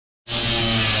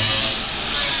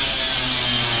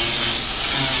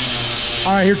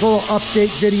All right, here's a little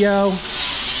update video.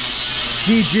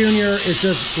 G Jr. is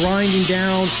just grinding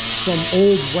down some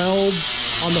old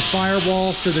welds on the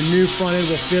firewall so the new front end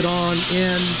will fit on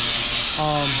in.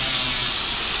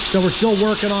 So we're still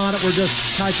working on it. We're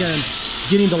just kind of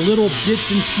getting the little bits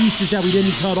and pieces that we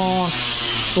didn't cut off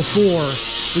before.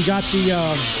 We got the,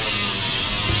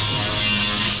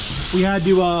 we had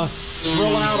to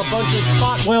drill out a bunch of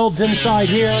spot welds inside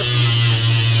here.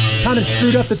 Kind of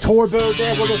screwed up the turbo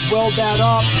there. We'll just weld that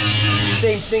up.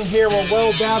 Same thing here. We'll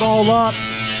weld that all up.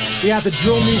 We have to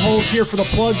drill new holes here for the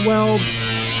plug welds.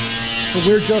 So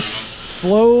we're just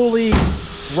slowly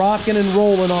rocking and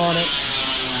rolling on it.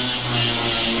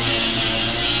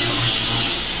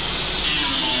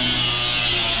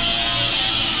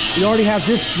 We already have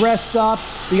this dressed up.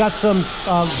 We got some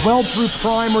weld-proof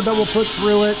primer that we'll put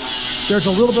through it. There's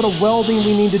a little bit of welding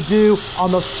we need to do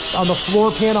on the floor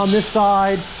pan on this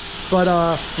side, but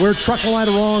we're trucking right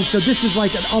along. So this is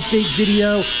like an update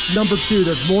video number 2.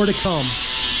 There's more to come.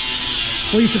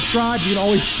 Please subscribe. You can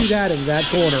always see that in that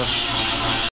corner.